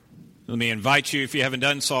Let me invite you, if you haven't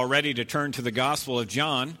done so already, to turn to the Gospel of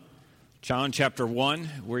John. John chapter 1,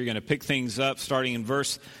 we're going to pick things up starting in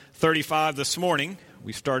verse 35 this morning.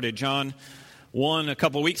 We started John 1 a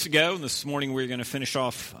couple weeks ago, and this morning we're going to finish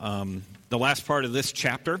off the last part of this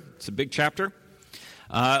chapter. It's a big chapter.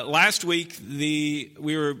 Last week,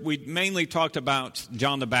 we mainly talked about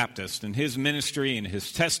John the Baptist and his ministry and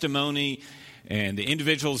his testimony and the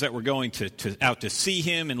individuals that were going out to see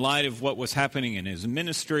him in light of what was happening in his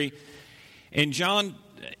ministry. And John,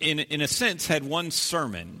 in a sense, had one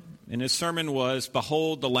sermon, and his sermon was,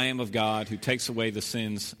 "Behold the Lamb of God who takes away the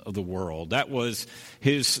sins of the world." That was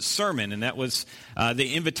his sermon, and that was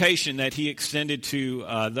the invitation that he extended to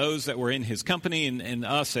those that were in his company and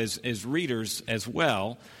us as readers as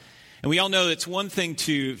well. And we all know it's one thing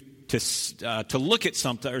to look at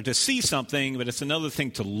something or to see something, but it's another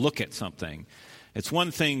thing to look at something. It's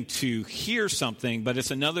one thing to hear something, but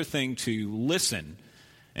it's another thing to listen.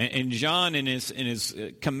 And John, in his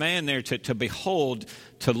command there to behold,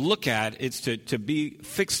 to look at, it's to be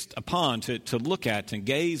fixed upon, to look at, to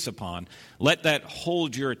gaze upon. Let that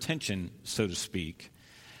hold your attention, so to speak.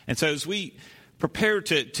 And so as we prepare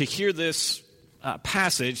to hear this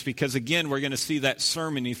passage, because again, we're going to see that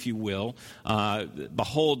sermon, if you will,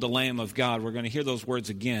 behold the Lamb of God. We're going to hear those words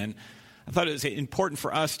again. I thought it was important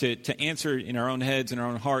for us to answer in our own heads and our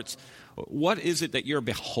own hearts, what is it that you're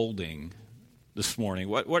beholding this morning?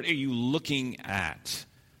 What are you looking at?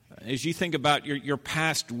 As you think about your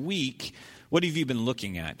past week, what have you been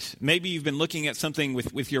looking at? Maybe you've been looking at something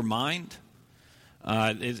with your mind.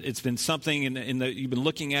 It's been something you've been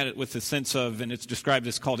looking at it with the sense of, and it's described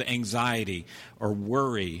as called anxiety or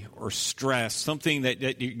worry or stress, something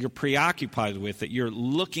that you're preoccupied with, that you're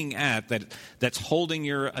looking at, that's holding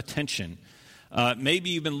your attention.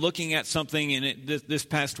 Maybe you've been looking at something this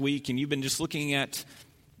past week, and you've been just looking at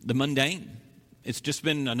the mundane. It's just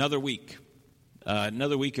been another week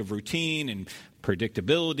of routine and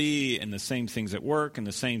predictability and the same things at work and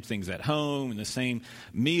the same things at home and the same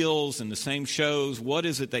meals and the same shows. What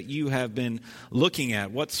is it that you have been looking at?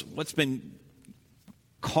 What's been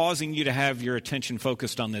causing you to have your attention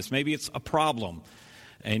focused on this? Maybe it's a problem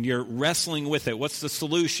and you're wrestling with it. What's the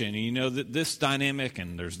solution? And you know that this dynamic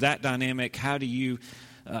and there's that dynamic. How do you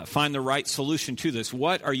find the right solution to this?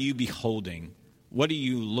 What are you beholding? What are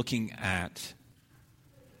you looking at?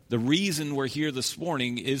 The reason we're here this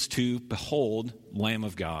morning is to behold Lamb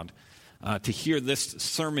of God, to hear this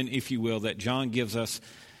sermon, if you will, that John gives us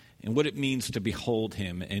and what it means to behold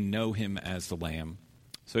him and know him as the Lamb.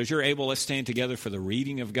 So as you're able, let's stand together for the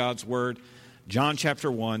reading of God's Word. John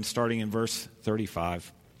chapter 1, starting in verse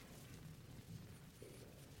 35.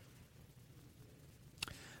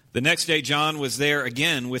 The next day John was there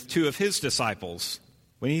again with two of his disciples.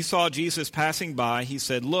 When he saw Jesus passing by, he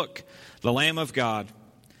said, "Look, the Lamb of God."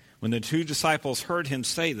 When the two disciples heard him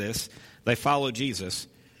say this, they followed Jesus.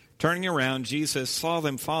 Turning around, Jesus saw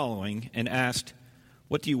them following and asked,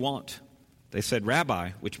 "What do you want?" They said,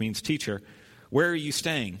 "Rabbi," which means teacher, "where are you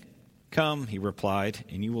staying?" "Come," he replied,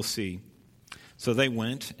 "and you will see." So they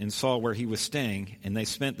went and saw where he was staying, and they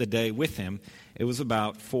spent the day with him. It was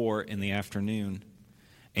about 4 p.m.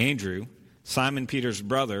 Andrew, Simon Peter's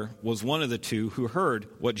brother, was one of the two who heard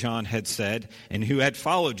what John had said and who had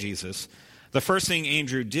followed Jesus. The first thing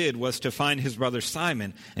Andrew did was to find his brother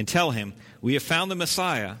Simon and tell him, "We have found the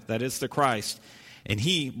Messiah," that is the Christ, and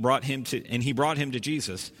he brought him to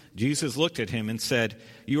Jesus. Jesus looked at him and said,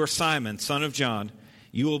 "You are Simon, son of John.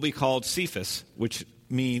 You will be called Cephas," which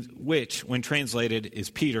when translated is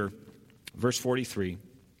Peter. Verse 43.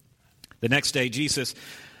 The next day Jesus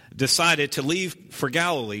decided to leave for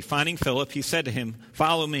Galilee. Finding Philip, he said to him,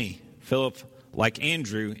 "Follow me." Philip, like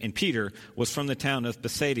Andrew and Peter, was from the town of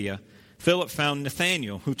Bethsaida. Philip found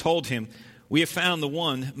Nathanael, who told him, "We have found the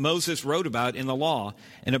one Moses wrote about in the law,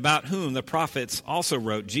 and about whom the prophets also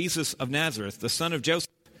wrote, Jesus of Nazareth, the son of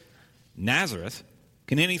Joseph." "Nazareth?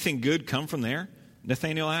 Can anything good come from there?"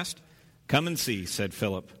 Nathanael asked. "Come and see," said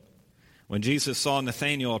Philip. When Jesus saw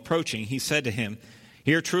Nathanael approaching, he said to him,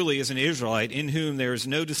 "Here truly is an Israelite in whom there is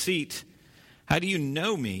no deceit." "How do you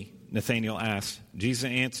know me?" Nathanael asked.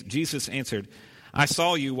 Jesus answered, "I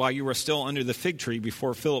saw you while you were still under the fig tree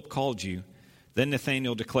before Philip called you." Then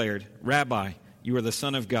Nathanael declared, "Rabbi, you are the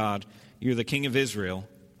Son of God. You are the King of Israel."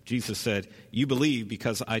 Jesus said, "You believe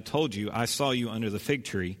because I told you I saw you under the fig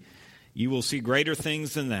tree. You will see greater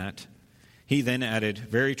things than that." He then added,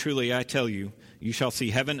 "Very truly I tell you, you shall see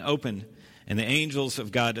heaven open and the angels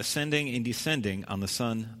of God ascending and descending on the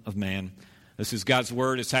Son of Man." This is God's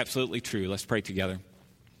word. It's absolutely true. Let's pray together.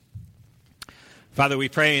 Father, we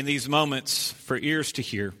pray in these moments for ears to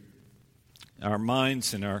hear, our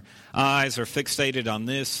minds and our eyes are fixated on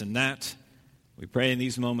this and that. We pray in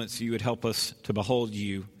these moments you would help us to behold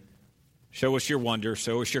you. Show us your wonder,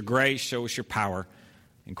 show us your grace, show us your power.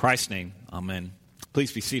 In Christ's name, amen.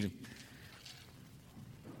 Please be seated.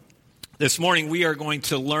 This morning we are going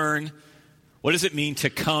to learn, what does it mean to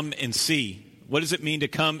come and see? What does it mean to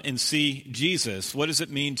come and see Jesus? What does it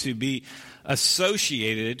mean to be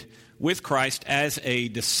associated with Christ as a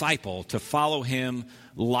disciple, to follow him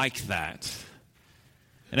like that?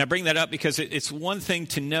 And I bring that up because it's one thing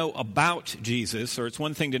to know about Jesus, or it's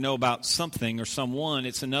one thing to know about something or someone.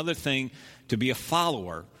 It's another thing to be a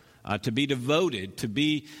follower, to be devoted, to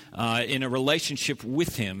be in a relationship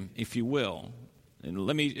with him, if you will. And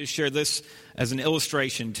let me share this as an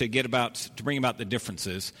illustration to bring about the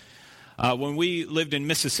differences. When we lived in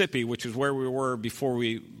Mississippi, which is where we were before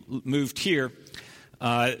we moved here,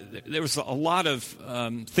 there was a lot of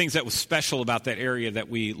things that was special about that area that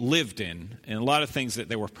we lived in, and a lot of things that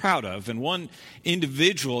they were proud of. And one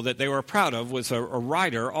individual that they were proud of was a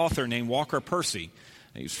writer, author named Walker Percy.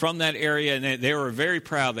 He was from that area, and they were very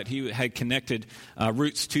proud that he had connected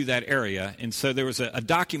roots to that area. And so there was a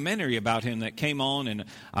documentary about him that came on, and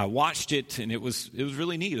I watched it, and it was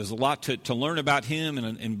really neat. It was a lot to learn about him,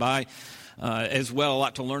 and by as well, a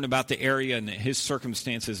lot to learn about the area and his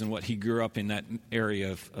circumstances and what he grew up in that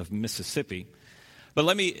area of Mississippi. But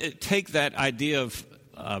let me take that idea of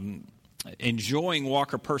enjoying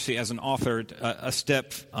Walker Percy as an author a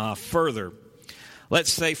step further.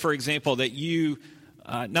 Let's say, for example, that you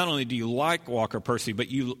not only do you like Walker Percy, but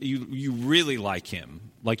you really like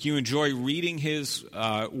him. Like you enjoy reading his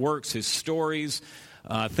works, his stories,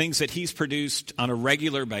 things that he's produced on a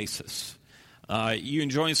regular basis. You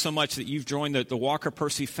enjoy him so much that you've joined the Walker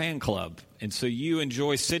Percy fan club. And so you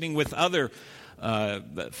enjoy sitting with other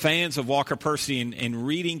fans of Walker Percy and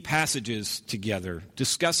reading passages together,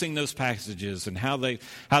 discussing those passages and how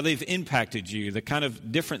they've impacted you, the kind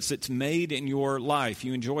of difference it's made in your life.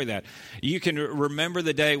 You enjoy that. You can remember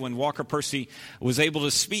the day when Walker Percy was able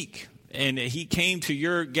to speak, and he came to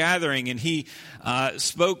your gathering and he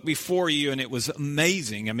spoke before you, and it was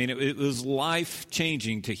amazing. I mean, it was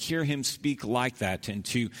life-changing to hear him speak like that and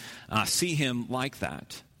to see him like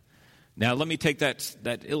that. Now, let me take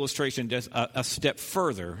that illustration just a step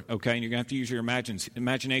further, okay? And you're going to have to use your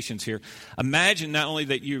imaginations here. Imagine not only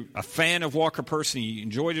that you're a fan of Walker Percy, you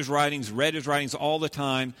enjoyed his writings, read his writings all the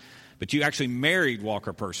time, but you actually married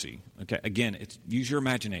Walker Percy. Okay, again, use your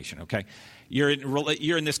imagination, okay? You're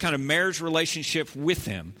in this kind of marriage relationship with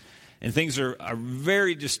him, and things are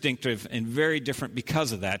very distinctive and very different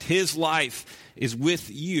because of that. His life is with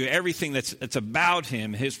you. Everything that's about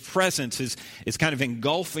him, his presence is kind of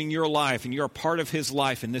engulfing your life, and you're a part of his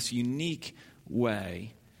life in this unique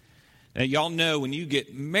way. Now, y'all know when you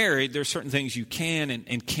get married, there's certain things you can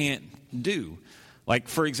and can't do. Like,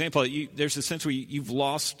 for example, there's a sense where you've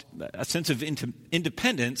lost a sense of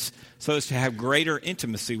independence so as to have greater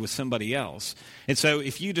intimacy with somebody else. And so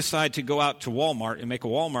if you decide to go out to Walmart and make a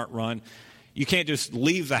Walmart run, you can't just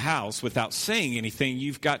leave the house without saying anything.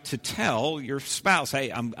 You've got to tell your spouse,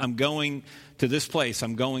 hey, I'm going to this place.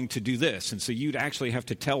 I'm going to do this. And so you'd actually have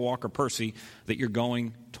to tell Walker Percy that you're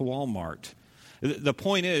going to Walmart. The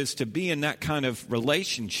point is to be in that kind of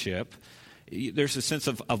relationship. There's a sense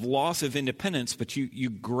of loss of independence, but you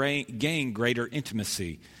gain greater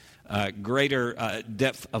intimacy, greater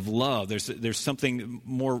depth of love. There's something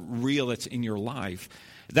more real that's in your life.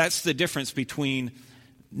 That's the difference between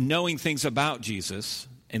knowing things about Jesus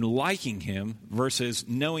and liking him versus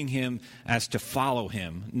knowing him as to follow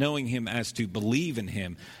him, knowing him as to believe in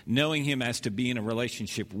him, knowing him as to be in a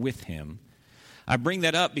relationship with him. I bring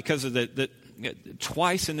that up because of the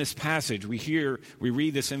twice in this passage we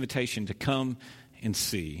read this invitation to come and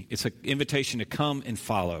see. It's an invitation to come and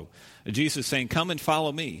follow. Jesus is saying, come and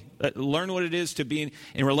follow me. Learn what it is to be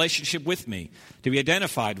in relationship with me, to be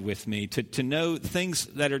identified with me, to know things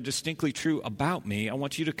that are distinctly true about me. I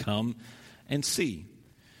want you to come and see.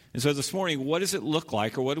 And so this morning, what does it look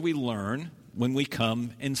like, or what do we learn when we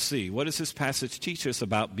come and see? What does this passage teach us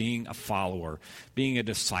about being a follower, being a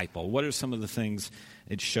disciple? What are some of the things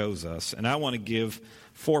it shows us? And I want to give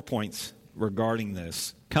 4 points regarding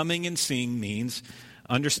this. Coming and seeing means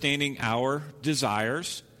understanding our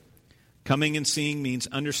desires. Coming and seeing means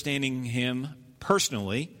understanding him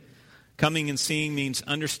personally. Coming and seeing means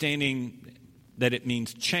understanding that it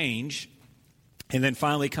means change. And then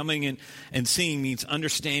finally, coming in and seeing means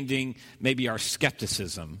understanding maybe our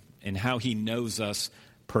skepticism and how he knows us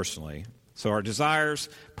personally. So our desires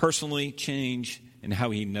personally change and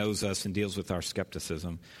how he knows us and deals with our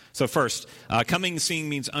skepticism. So first, coming and seeing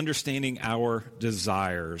means understanding our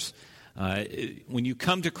desires. When you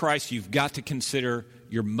come to Christ, you've got to consider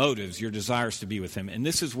your motives, your desires to be with him. And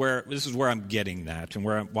this is where I'm getting that and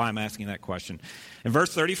why I'm asking that question. In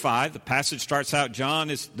verse 35, the passage starts out,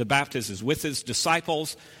 John the Baptist is with his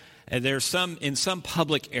disciples, and there's in some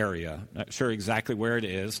public area, not sure exactly where it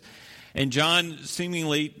is. And John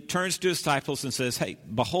seemingly turns to his disciples and says, hey,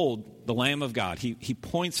 behold, the Lamb of God. He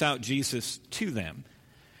points out Jesus to them.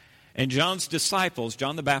 And John's disciples,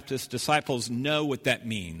 John the Baptist's disciples, know what that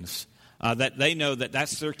means. That they know that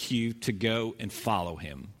that's their cue to go and follow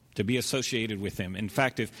him, to be associated with him. In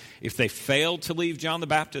fact, if they failed to leave John the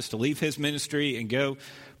Baptist, to leave his ministry and go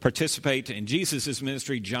participate in Jesus'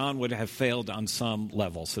 ministry, John would have failed on some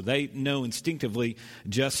level. So they know instinctively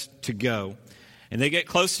just to go. And they get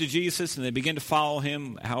close to Jesus and they begin to follow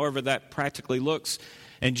him, however that practically looks.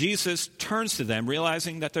 And Jesus turns to them,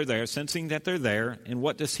 realizing that they're there, sensing that they're there. And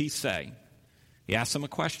what does he say? He asks them a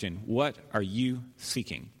question. What are you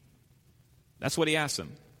seeking? That's what he asks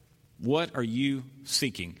them. What are you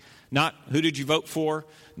seeking? Not who did you vote for?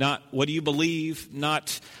 Not what do you believe?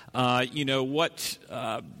 Not, what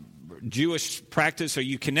Jewish practice are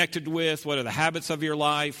you connected with? What are the habits of your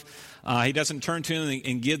life? He doesn't turn to them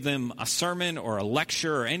and give them a sermon or a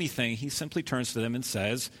lecture or anything. He simply turns to them and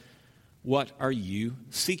says, what are you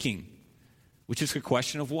seeking? Which is a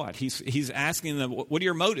question of what? He's asking them, what are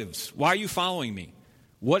your motives? Why are you following me?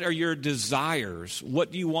 What are your desires?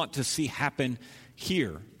 What do you want to see happen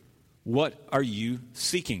here? What are you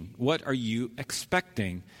seeking? What are you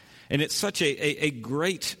expecting? And it's such a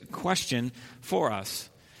great question for us.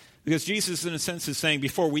 Because Jesus, in a sense, is saying,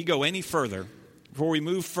 before we go any further, before we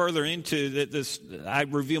move further into this, I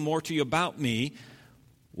reveal more to you about me,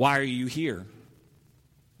 why are you here?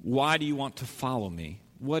 Why do you want to follow me?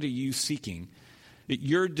 What are you seeking?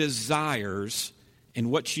 Your desires and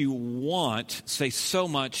what you want say so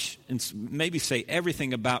much, and maybe say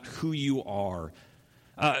everything about who you are.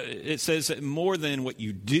 It says more than what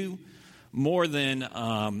you do, more than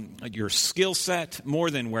your skill set, more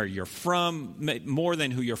than where you're from, more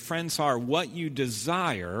than who your friends are. What you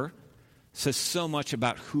desire says so much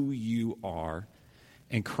about who you are.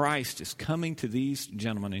 And Christ is coming to these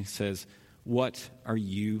gentlemen and he says, what are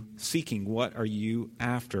you seeking? What are you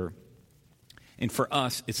after? And for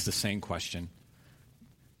us, it's the same question.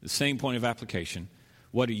 The same point of application.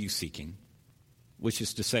 What are you seeking? Which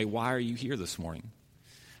is to say, why are you here this morning?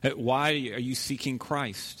 Why are you seeking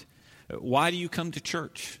Christ? Why do you come to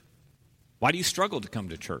church? Why do you struggle to come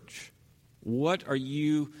to church? What are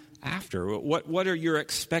you after? What are your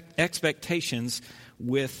expectations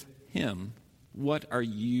with him? What are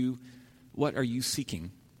you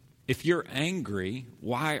seeking? If you're angry,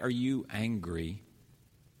 why are you angry?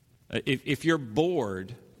 If you're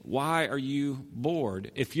bored, why are you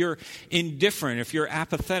bored? If you're indifferent, if you're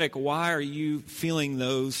apathetic, why are you feeling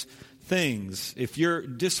those things? If you're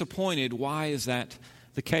disappointed, why is that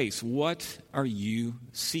the case? What are you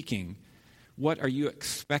seeking? What are you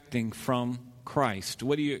expecting from Christ?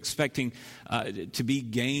 What are you expecting to be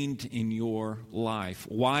gained in your life?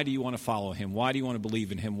 Why do you want to follow him? Why do you want to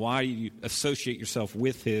believe in him? Why do you associate yourself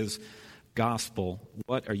with his gospel?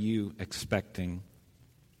 What are you expecting?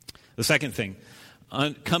 The second thing,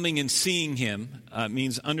 coming and seeing him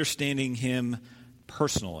means understanding him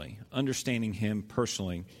personally. Understanding him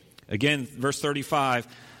personally. Again, verse 35,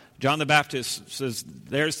 John the Baptist says,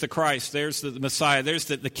 there's the Christ, there's the Messiah, there's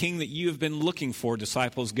the King that you have been looking for,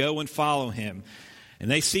 disciples. Go and follow him. And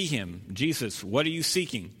they see him. Jesus, what are you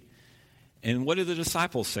seeking? And what do the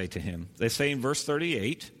disciples say to him? They say in verse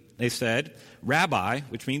 38, they said, Rabbi,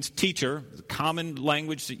 which means teacher, the common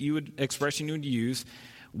language expression you would use,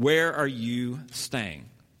 where are you staying?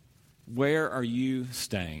 Where are you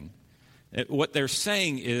staying? What they're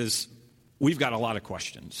saying is, we've got a lot of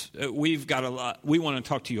questions. We want to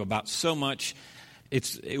talk to you about so much.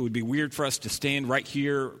 It would be weird for us to stand right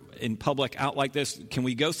here in public out like this. Can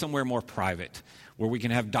we go somewhere more private where we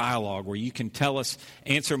can have dialogue, where you can tell us,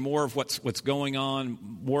 answer more of what's going on,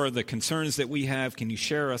 more of the concerns that we have? Can you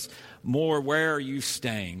share us more? Where are you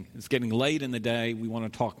staying? It's getting late in the day. We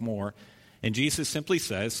want to talk more. And Jesus simply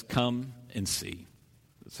says, come and see.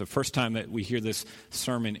 It's the first time that we hear this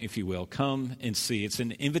sermon, if you will. Come and see. It's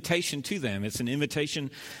an invitation to them. It's an invitation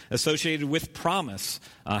associated with promise.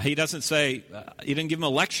 He doesn't say, he doesn't give them a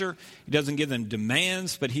lecture. He doesn't give them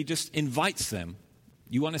demands, but he just invites them.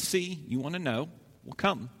 You want to see? You want to know? Well,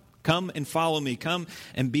 come. Come and follow me. Come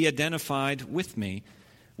and be identified with me.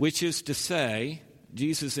 Which is to say,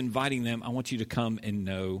 Jesus inviting them, I want you to come and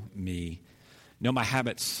know me. Know my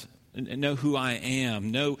habits. Know who I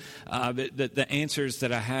am. Know the answers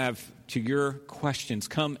that I have to your questions.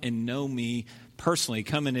 Come and know me personally.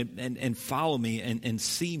 Come and follow me and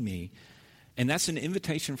see me. And that's an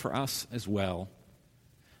invitation for us as well.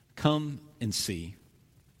 Come and see.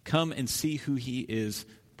 Come and see who he is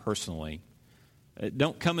personally.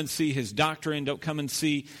 Don't come and see his doctrine. Don't come and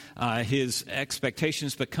see his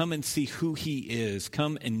expectations, but come and see who he is.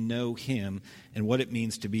 Come and know him and what it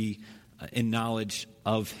means to be in knowledge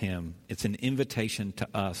of him. It's an invitation to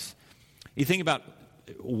us. You think about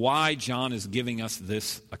why John is giving us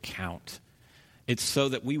this account. It's so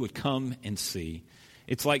that we would come and see.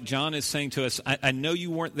 It's like John is saying to us, I know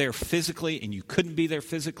you weren't there physically and you couldn't be there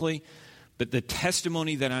physically, but the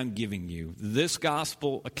testimony that I'm giving you, this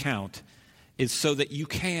gospel account, is so that you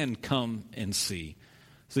can come and see,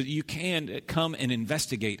 so that you can come and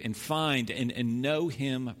investigate and find and know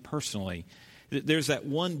him personally. There's that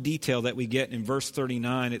one detail that we get in verse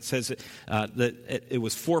 39. It says that it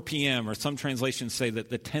was 4 p.m., or some translations say that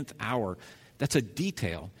the 10th hour. That's a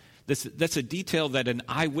detail. That's a detail that an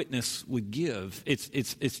eyewitness would give.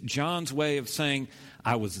 It's John's way of saying,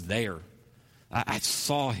 I was there. I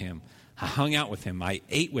saw him. I hung out with him. I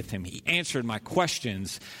ate with him. He answered my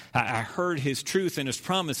questions. I heard his truth and his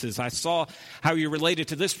promises. I saw how he related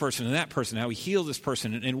to this person and that person, how he healed this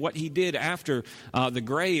person, and what he did after the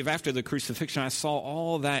grave, after the crucifixion. I saw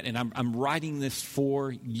all that, and I'm writing this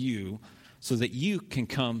for you so that you can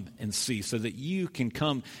come and see, so that you can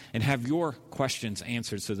come and have your questions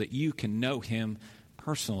answered, so that you can know him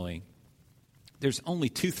personally. There's only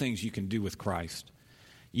two things you can do with Christ.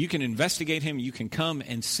 You can investigate him, you can come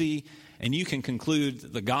and see, and you can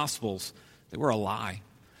conclude the Gospels, they were a lie.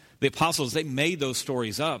 The apostles, they made those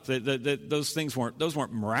stories up. Those things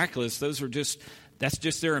weren't miraculous. That's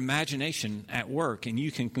just their imagination at work. And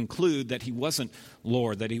you can conclude that he wasn't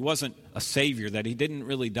Lord, that he wasn't a Savior, that he didn't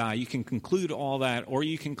really die. You can conclude all that, or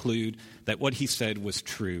you conclude that what he said was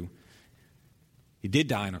true. He did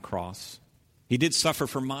die on a cross. He did suffer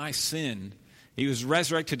for my sin. He was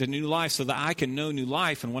resurrected to new life so that I can know new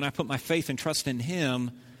life. And when I put my faith and trust in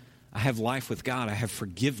him, I have life with God. I have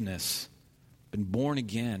forgiveness, been born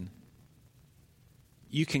again.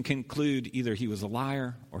 You can conclude either he was a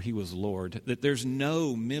liar or he was Lord, that there's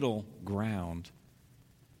no middle ground.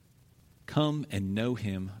 Come and know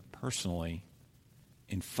him personally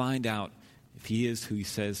and find out if he is who he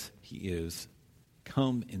says he is.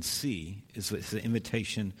 Come and see is the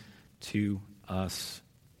invitation to us.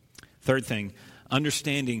 Third thing,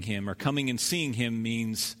 understanding him or coming and seeing him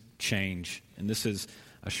means change. And this is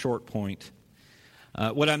a short point.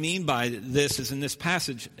 What I mean by this is in this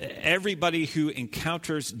passage, everybody who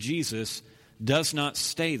encounters Jesus does not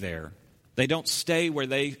stay there. They don't stay where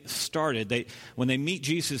they started. When they meet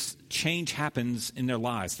Jesus, change happens in their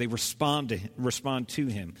lives. They respond to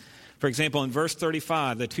him. For example, in verse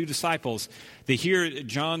 35, the two disciples, they hear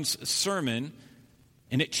John's sermon,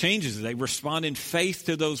 and it changes. They respond in faith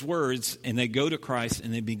to those words, and they go to Christ,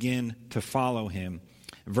 and they begin to follow him.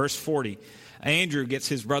 Verse 40, Andrew gets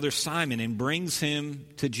his brother Simon and brings him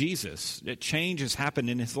to Jesus. A change has happened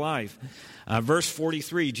in his life. Verse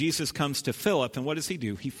 43, Jesus comes to Philip, and what does he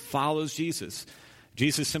do? He follows Jesus.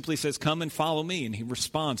 Jesus simply says, come and follow me, and he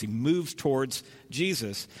responds. He moves towards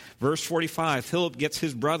Jesus. Verse 45, Philip gets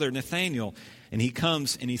his brother Nathanael, and he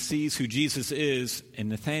comes and he sees who Jesus is, and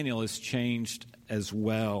Nathanael is changed as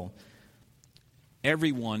well.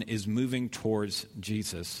 Everyone is moving towards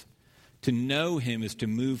Jesus. To know him is to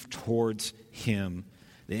move towards him.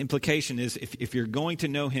 The implication is if you're going to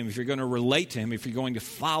know him, if you're going to relate to him, if you're going to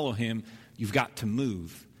follow him, you've got to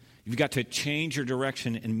move. You've got to change your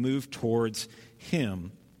direction and move towards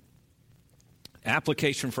him.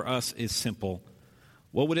 Application for us is simple.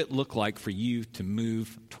 What would it look like for you to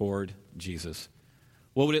move toward Jesus?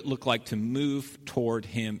 What would it look like to move toward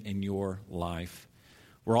him in your life?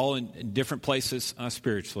 We're all in different places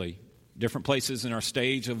spiritually, different places in our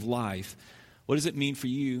stage of life. What does it mean for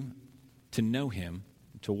you to know him,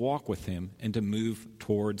 to walk with him, and to move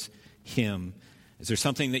towards him? Is there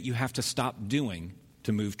something that you have to stop doing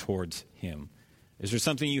to move towards him? Is there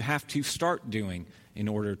something you have to start doing in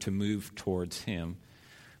order to move towards him?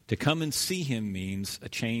 To come and see him means a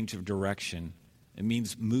change of direction. It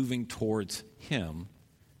means moving towards him.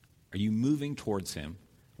 Are you moving towards him?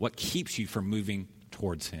 What keeps you from moving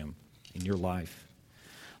towards him in your life?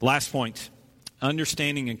 Last point,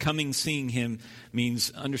 understanding and coming seeing him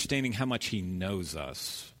means understanding how much he knows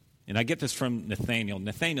us. And I get this from Nathanael.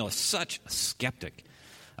 Nathanael is such a skeptic.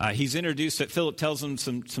 He's introduced that Philip tells him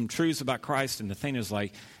some truths about Christ, and Nathanael's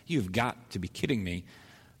like, you've got to be kidding me.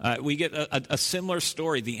 We get a similar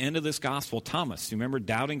story, the end of this gospel. Thomas, you remember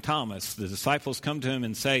doubting Thomas? The disciples come to him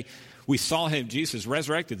and say, we saw him, Jesus,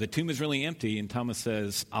 resurrected. The tomb is really empty. And Thomas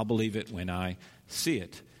says, I'll believe it when I see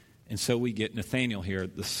it. And so we get Nathanael here,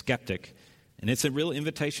 the skeptic. And it's a real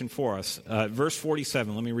invitation for us. Verse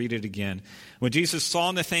 47, let me read it again. When Jesus saw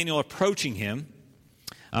Nathanael approaching him,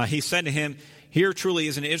 he said to him, "Here truly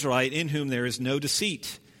is an Israelite in whom there is no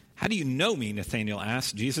deceit." "How do you know me?" Nathanael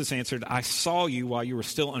asked. Jesus answered, "I saw you while you were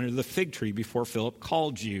still under the fig tree before Philip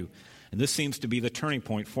called you." And this seems to be the turning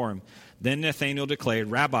point for him. Then Nathanael declared,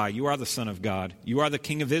 "Rabbi, you are the Son of God. You are the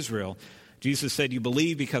King of Israel." Jesus said, "You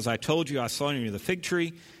believe because I told you I saw you under the fig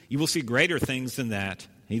tree? You will see greater things than that."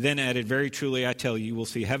 He then added, "Very truly I tell you, you will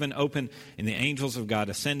see heaven open and the angels of God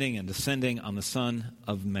ascending and descending on the Son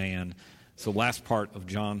of Man." So last part of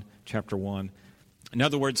John chapter 1. In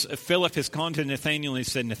other words, Philip has gone to Nathanael and he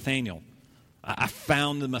said, "Nathanael, I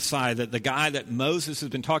found the Messiah, the guy that Moses has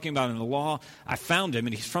been talking about in the law. I found him,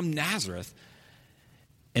 and he's from Nazareth."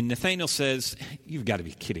 And Nathanael says, "You've got to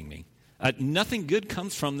be kidding me. Nothing good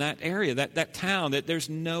comes from that area, that town. That there's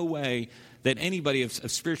no way that anybody of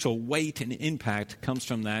spiritual weight and impact comes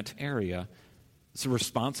from that area." It's a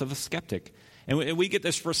response of a skeptic. And we get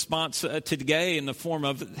this response today in the form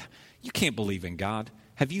of, "You can't believe in God.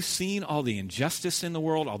 Have you seen all the injustice in the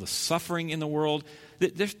world, all the suffering in the world?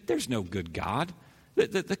 There's no good God.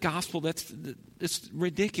 The gospel, it's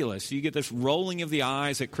ridiculous." You get this rolling of the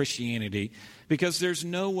eyes at Christianity because there's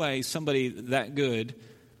no way somebody that good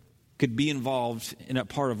could be involved in a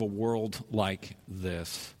part of a world like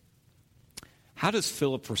this. How does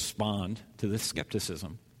Philip respond to this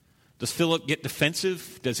skepticism? Does Philip get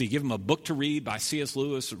defensive? Does he give him a book to read by C.S.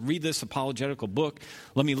 Lewis? Read this apologetical book.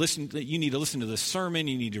 You need to listen to this sermon.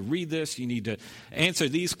 You need to read this. You need to answer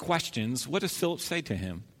these questions. What does Philip say to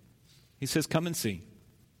him? He says, "Come and see."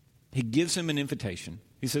 He gives him an invitation.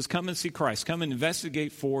 He says, "Come and see Christ. Come and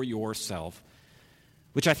investigate for yourself,"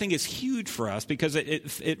 which I think is huge for us because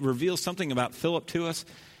it reveals something about Philip to us.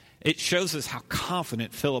 It shows us how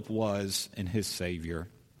confident Philip was in his Savior.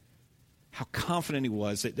 How confident he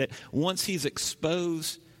was that once he's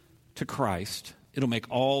exposed to Christ, it'll make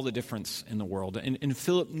all the difference in the world. And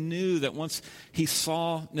Philip knew that once he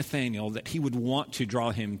saw Nathanael, that he would want to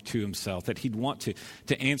draw him to himself, that he'd want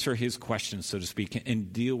to answer his questions, so to speak,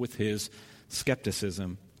 and deal with his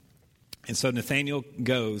skepticism. And so Nathanael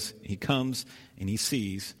goes, he comes, and he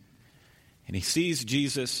sees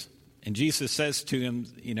Jesus. And Jesus says to him,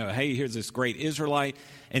 "Hey, here's this great Israelite."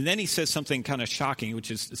 And then he says something kind of shocking,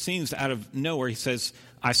 which seems out of nowhere. He says,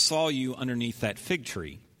 "I saw you underneath that fig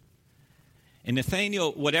tree." And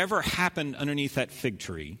Nathanael, whatever happened underneath that fig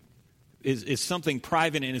tree is something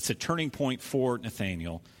private, and it's a turning point for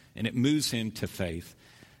Nathanael, and it moves him to faith.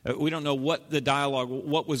 We don't know what the dialogue,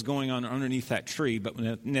 what was going on underneath that tree, but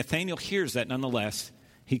when Nathanael hears that nonetheless,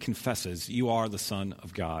 he confesses, "You are the Son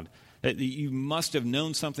of God." That you must have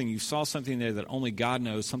known something, you saw something there that only God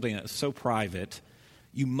knows, something that's so private.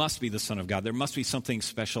 You must be the Son of God. There must be something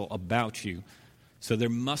special about you. So there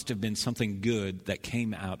must have been something good that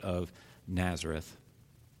came out of Nazareth.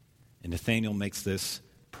 And Nathanael makes this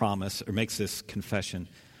promise, or makes this confession.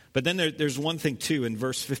 But then there's one thing, too, in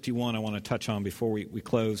verse 51 I want to touch on before we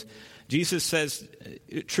close. Jesus says,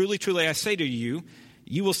 "Truly, truly, I say to you,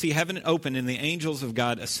 you will see heaven open and the angels of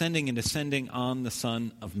God ascending and descending on the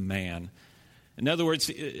Son of Man." In other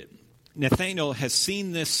words, Nathanael has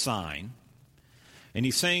seen this sign, and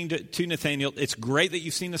he's saying to Nathanael, "It's great that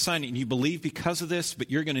you've seen the sign and you believe because of this,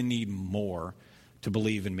 but you're going to need more to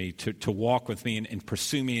believe in me, to walk with me and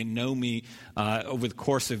pursue me and know me over the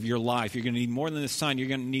course of your life. You're going to need more than this sign. You're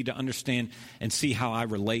going to need to understand and see how I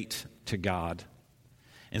relate to God."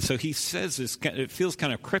 And so he says this, it feels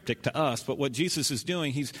kind of cryptic to us, but what Jesus is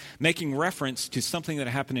doing, he's making reference to something that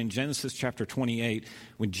happened in Genesis chapter 28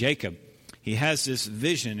 when Jacob, he has this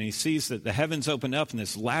vision and he sees that the heavens open up and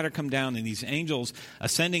this ladder come down and these angels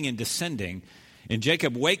ascending and descending. And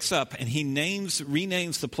Jacob wakes up and he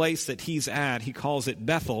renames the place that he's at. He calls it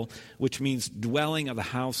Bethel, which means dwelling of the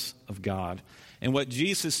house of God. And what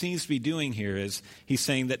Jesus seems to be doing here is he's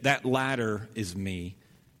saying that ladder is me.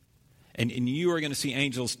 And you are going to see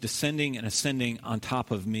angels descending and ascending on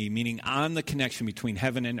top of me, meaning I'm the connection between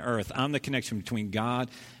heaven and earth. I'm the connection between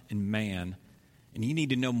God and man. And you need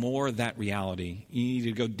to know more of that reality. You need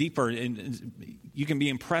to go deeper. And you can be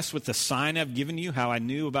impressed with the sign I've given you, how I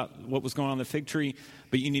knew about what was going on in the fig tree,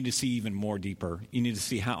 but you need to see even more deeper. You need to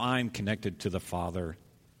see how I'm connected to the Father.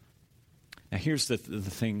 Now here's the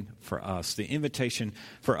thing for us. The invitation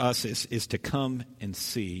for us is to come and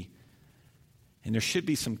see. And there should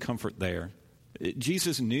be some comfort there.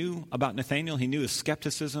 Jesus knew about Nathanael. He knew his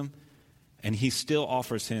skepticism. And he still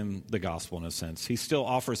offers him the gospel in a sense. He still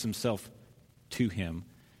offers himself to him.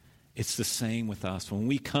 It's the same with us. When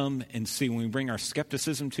we come and see, when we bring our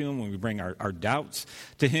skepticism to him, when we bring our doubts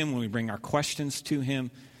to him, when we bring our questions to him,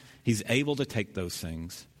 He's able to take those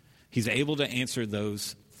things. He's able to answer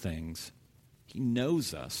those things. He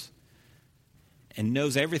knows us and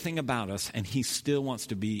knows everything about us, and he still wants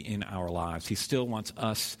to be in our lives. He still wants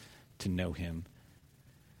us to know him.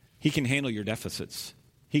 He can handle your deficits.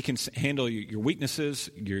 He can handle your weaknesses,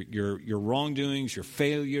 your wrongdoings, your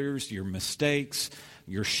failures, your mistakes,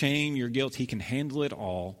 your shame, your guilt. He can handle it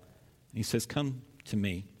all. And he says, come to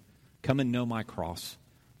me. Come and know my cross.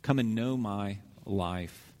 Come and know my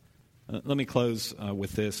life. Let me close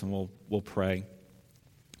with this, and we'll pray.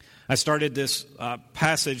 I started this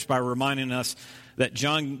passage by reminding us that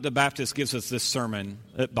John the Baptist gives us this sermon,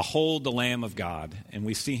 Behold the Lamb of God, and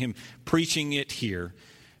we see him preaching it here.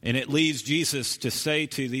 And it leads Jesus to say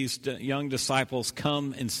to these young disciples,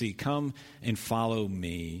 come and see, come and follow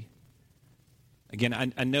me.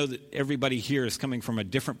 Again, I know that everybody here is coming from a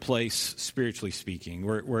different place, spiritually speaking.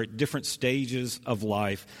 We're at different stages of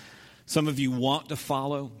life. Some of you want to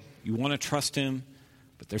follow, you want to trust him,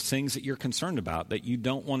 but there's things that you're concerned about, that you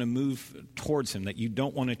don't want to move towards him, that you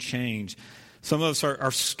don't want to change. Some of us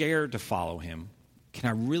are scared to follow him. Can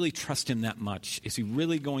I really trust him that much? Is he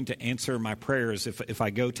really going to answer my prayers if I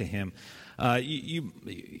go to him? You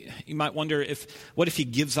might wonder, what if he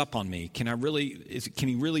gives up on me? Can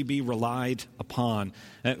he really be relied upon?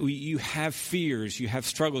 You have fears, you have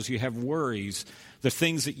struggles, you have worries, the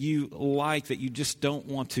things that you like that you just don't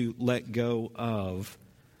want to let go of.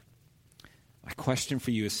 My question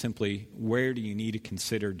for you is simply, where do you need to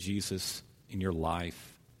consider Jesus in your life?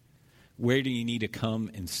 Where do you need to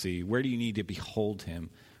come and see? Where do you need to behold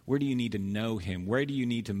him? Where do you need to know him? Where do you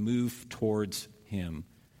need to move towards him?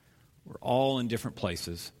 We're all in different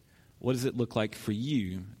places. What does it look like for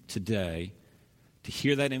you today to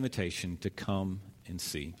hear that invitation to come and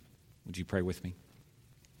see? Would you pray with me?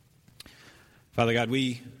 Father God,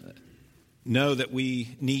 we know that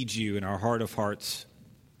we need you in our heart of hearts.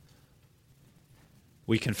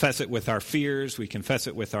 We confess it with our fears. We confess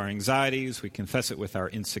it with our anxieties. We confess it with our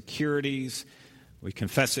insecurities. We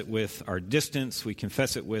confess it with our distance. We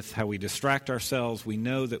confess it with how we distract ourselves. We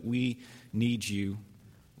know that we need you.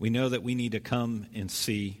 We know that we need to come and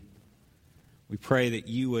see. We pray that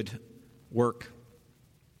you would work,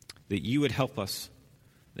 that you would help us,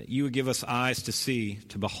 that you would give us eyes to see,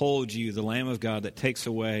 to behold you, the Lamb of God that takes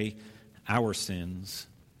away our sins,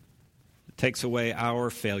 that takes away our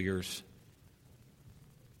failures.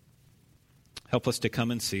 Help us to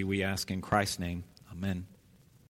come and see, we ask in Christ's name. Amen.